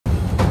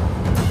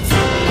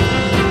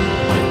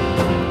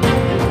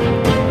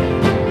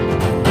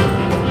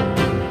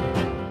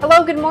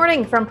good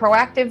morning from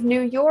Proactive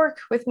New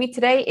York. With me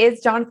today is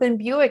Jonathan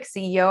Buick,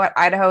 CEO at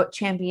Idaho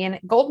Champion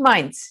Gold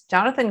Mines.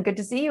 Jonathan, good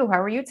to see you. How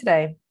are you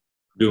today?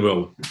 Doing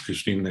well,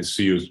 Christine. Nice to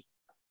see you.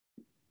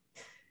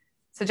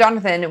 So,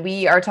 Jonathan,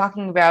 we are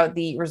talking about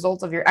the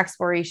results of your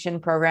exploration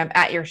program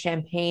at your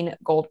Champagne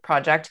Gold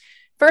Project.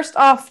 First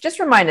off, just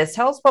remind us,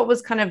 tell us what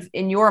was kind of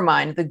in your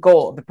mind the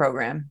goal of the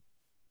program.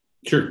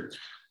 Sure.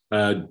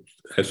 So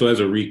as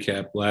a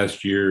recap,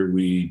 last year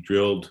we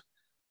drilled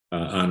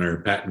on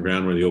our patent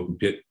ground where the open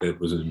pit that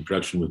was in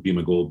production with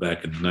Bema Gold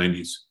back in the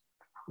 90s.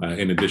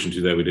 In addition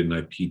to that, we did an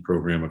IP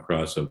program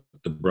across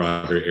the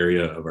broader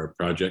area of our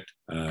project.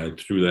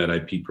 Through that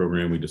IP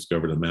program, we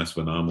discovered a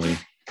massive anomaly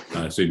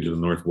sitting to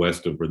the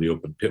northwest of where the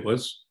open pit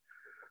was.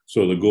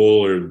 So the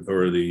goal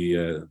or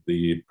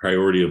the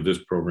priority of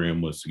this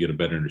program was to get a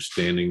better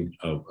understanding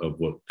of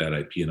what that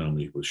IP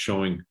anomaly was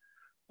showing.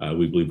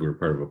 We believe we were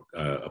part of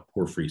a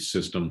porphyry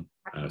system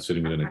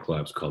sitting within a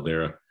collapsed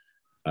caldera.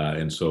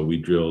 And so we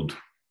drilled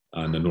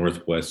on the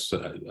northwest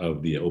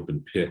of the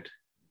open pit,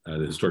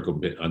 the historical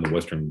pit on the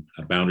western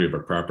boundary of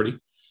our property.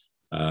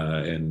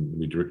 And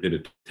we did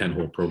a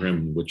 10-hole program,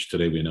 in which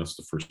today we announced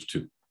the first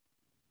two.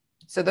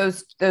 So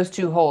those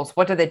two holes,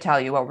 what did they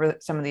tell you? What were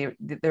some of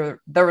the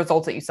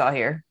results that you saw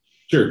here?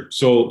 Sure.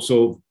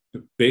 So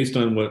based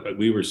on what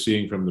we were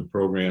seeing from the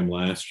program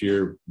last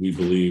year, we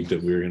believed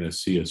that we were going to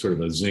see a sort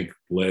of a zinc,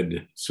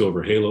 lead,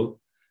 silver halo.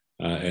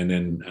 And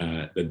then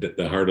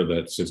the heart of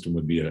that system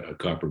would be a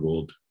copper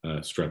gold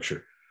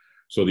structure.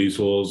 So these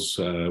holes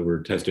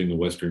were testing the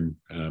western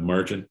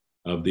margin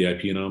of the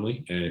IP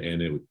anomaly,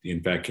 and it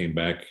in fact came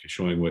back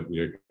showing what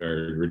our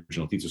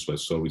original thesis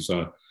was. So we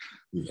saw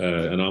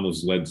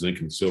anomalous lead, zinc,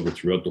 and silver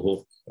throughout the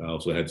hole.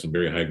 Also had some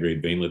very high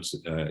grade veinlets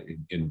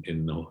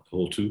in the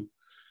hole two.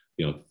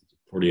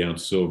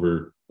 40-ounce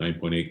silver,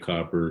 9.8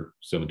 copper,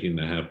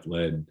 17.5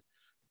 lead,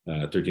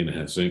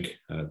 13.5 zinc.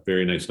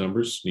 Very nice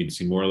numbers. Need to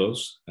see more of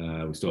those.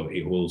 We still have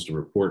 8 holes to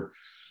report,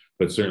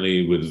 but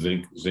certainly with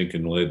zinc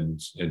and lead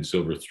and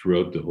silver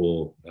throughout the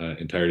whole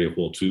entirety of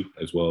hole 2,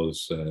 as well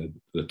as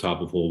the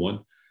top of hole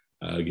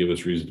 1, give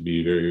us reason to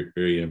be very,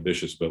 very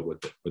ambitious about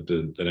what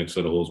the next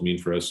set of holes mean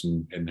for us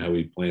and how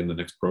we plan the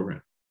next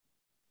program.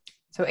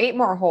 So 8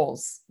 more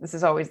holes. This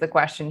is always the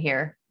question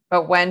here,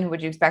 but when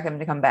would you expect them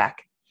to come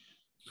back?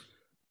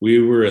 We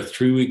were a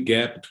 3-week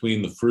gap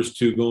between the first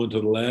 2 going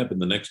to the lab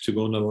and the next 2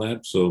 going to the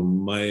lab. So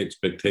my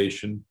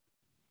expectation,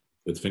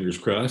 with fingers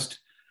crossed,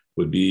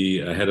 would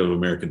be ahead of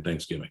American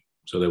Thanksgiving,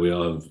 so that we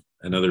all have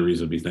another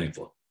reason to be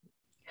thankful.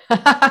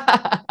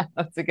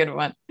 That's a good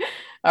one.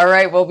 All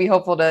right. We'll be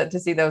hopeful to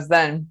see those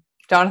then.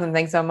 Jonathan,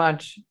 thanks so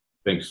much.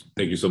 Thanks.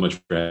 Thank you so much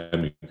for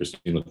having me,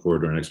 Christine. Look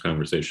forward to our next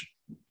conversation.